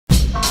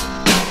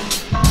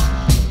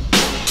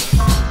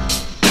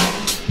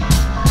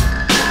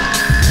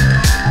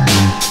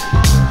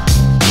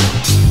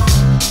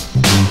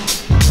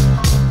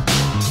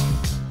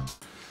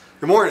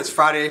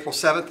Friday, April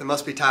 7th. It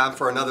must be time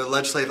for another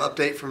legislative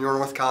update from your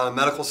North Carolina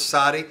Medical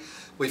Society.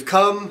 We've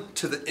come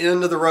to the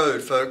end of the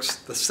road, folks.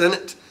 The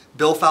Senate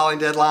bill filing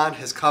deadline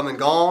has come and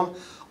gone.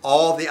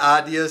 All the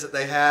ideas that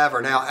they have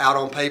are now out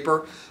on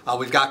paper.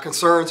 We've got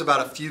concerns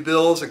about a few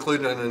bills,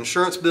 including an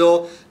insurance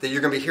bill that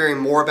you're going to be hearing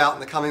more about in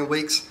the coming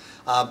weeks,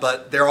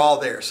 but they're all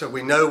there. So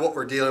we know what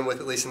we're dealing with,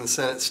 at least in the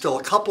Senate. Still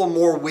a couple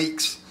more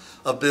weeks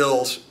of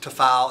bills to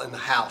file in the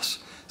House.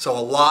 So a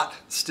lot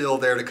still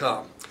there to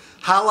come.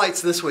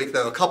 Highlights this week,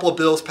 though, a couple of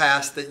bills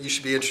passed that you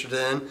should be interested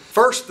in.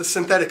 First, the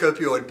synthetic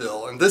opioid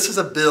bill, and this is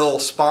a bill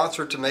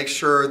sponsored to make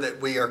sure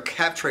that we are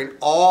capturing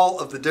all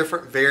of the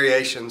different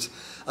variations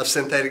of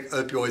synthetic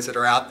opioids that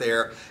are out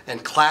there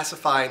and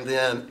classifying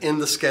them in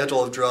the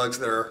schedule of drugs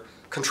that are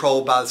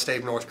controlled by the state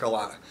of North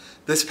Carolina.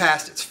 This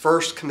passed its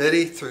first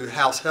committee through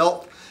House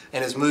Health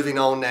and is moving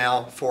on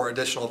now for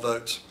additional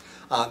votes.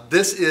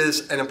 This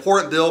is an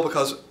important bill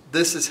because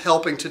this is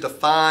helping to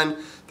define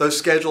those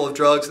schedule of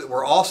drugs that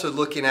we're also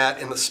looking at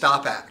in the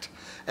STOP Act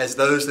as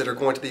those that are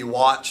going to be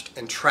watched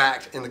and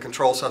tracked in the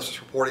Controlled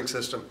Substance Reporting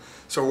System.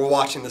 So we're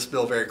watching this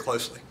bill very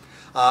closely.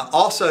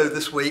 Also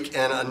this week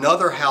in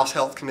another House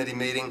Health Committee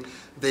meeting,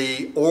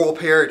 the oral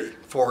parity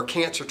for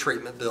cancer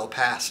treatment bill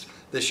passed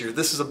this year.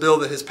 This is a bill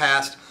that has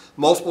passed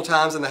multiple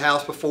times in the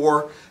House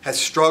before, has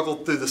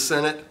struggled through the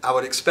Senate. I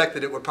would expect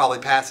that it would probably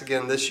pass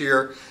again this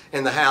year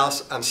in the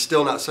House. I'm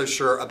still not so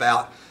sure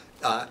about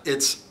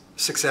its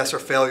success or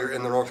failure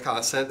in the North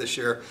Carolina Senate this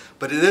year,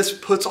 but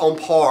it puts on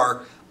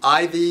par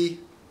IV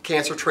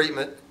cancer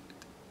treatment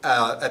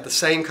at the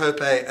same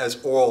copay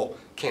as oral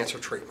cancer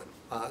treatment.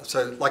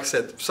 So like I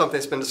said, something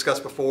that's been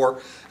discussed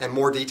before, and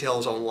more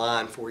details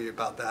online for you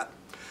about that.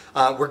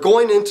 We're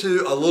going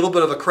into a little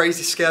bit of a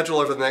crazy schedule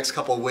over the next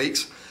couple of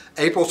weeks.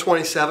 April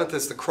 27th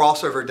is the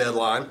crossover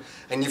deadline,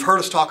 and you've heard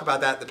us talk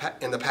about that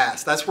in the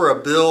past. That's where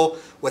a bill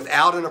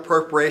without an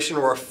appropriation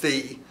or a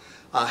fee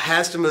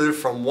has to move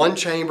from one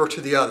chamber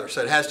to the other.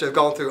 So it has to have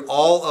gone through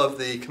all of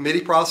the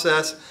committee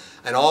process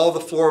and all the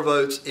floor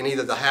votes in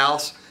either the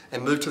House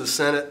and move to the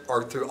Senate,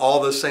 or through all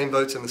those same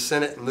votes in the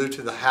Senate and move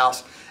to the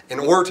House in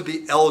order to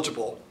be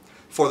eligible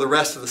for the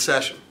rest of the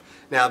session.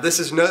 Now, this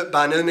is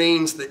by no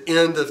means the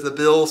end of the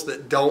bills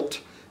that don't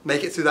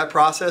make it through that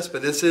process,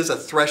 but this is a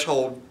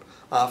threshold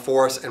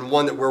for us, and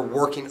one that we're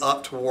working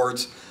up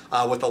towards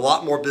with a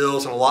lot more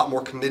bills and a lot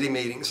more committee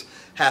meetings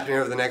happening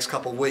over the next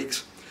couple of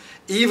weeks.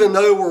 Even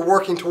though we're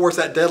working towards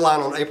that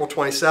deadline on April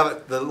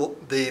 27th,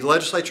 the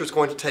legislature is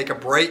going to take a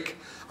break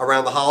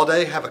around the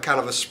holiday, have a kind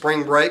of a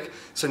spring break.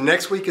 So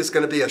next week is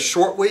going to be a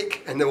short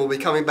week, and then we'll be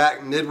coming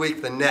back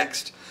midweek the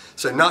next.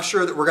 So not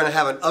sure that we're going to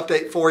have an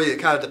update for you. It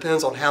kind of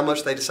depends on how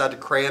much they decide to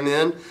cram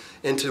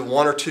into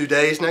 1 or 2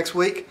 days next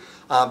week.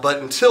 But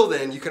until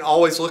then, you can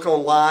always look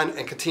online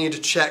and continue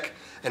to check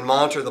and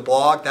monitor the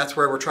blog. That's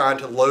where we're trying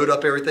to load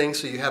up everything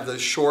so you have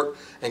those short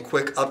and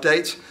quick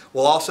updates.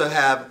 We'll also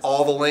have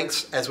all the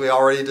links, as we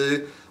already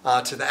do,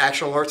 to the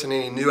action alerts and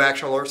any new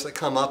action alerts that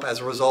come up as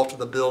a result of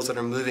the bills that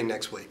are moving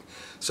next week.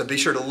 So be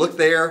sure to look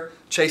there,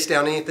 chase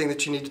down anything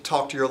that you need to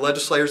talk to your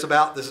legislators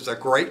about. This is a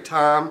great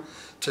time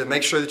to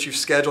make sure that you've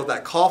scheduled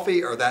that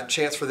coffee or that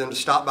chance for them to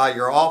stop by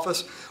your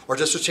office, or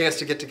just a chance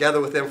to get together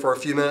with them for a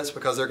few minutes,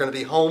 because they're going to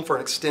be home for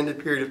an extended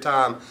period of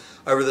time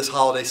over this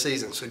holiday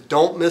season. So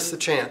don't miss the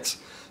chance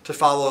to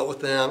follow up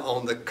with them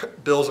on the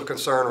bills of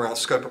concern around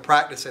scope of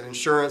practice and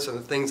insurance and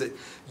the things that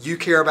you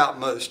care about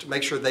most.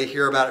 Make sure they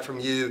hear about it from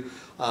you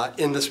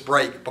in this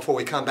break before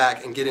we come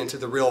back and get into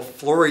the real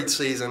flurried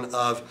season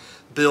of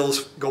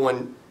bills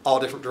going all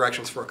different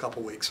directions for a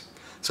couple weeks.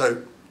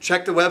 So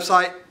check the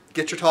website,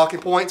 get your talking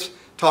points,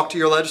 talk to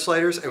your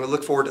legislators, and we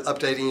look forward to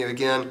updating you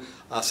again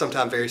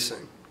sometime very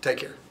soon. Take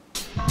care.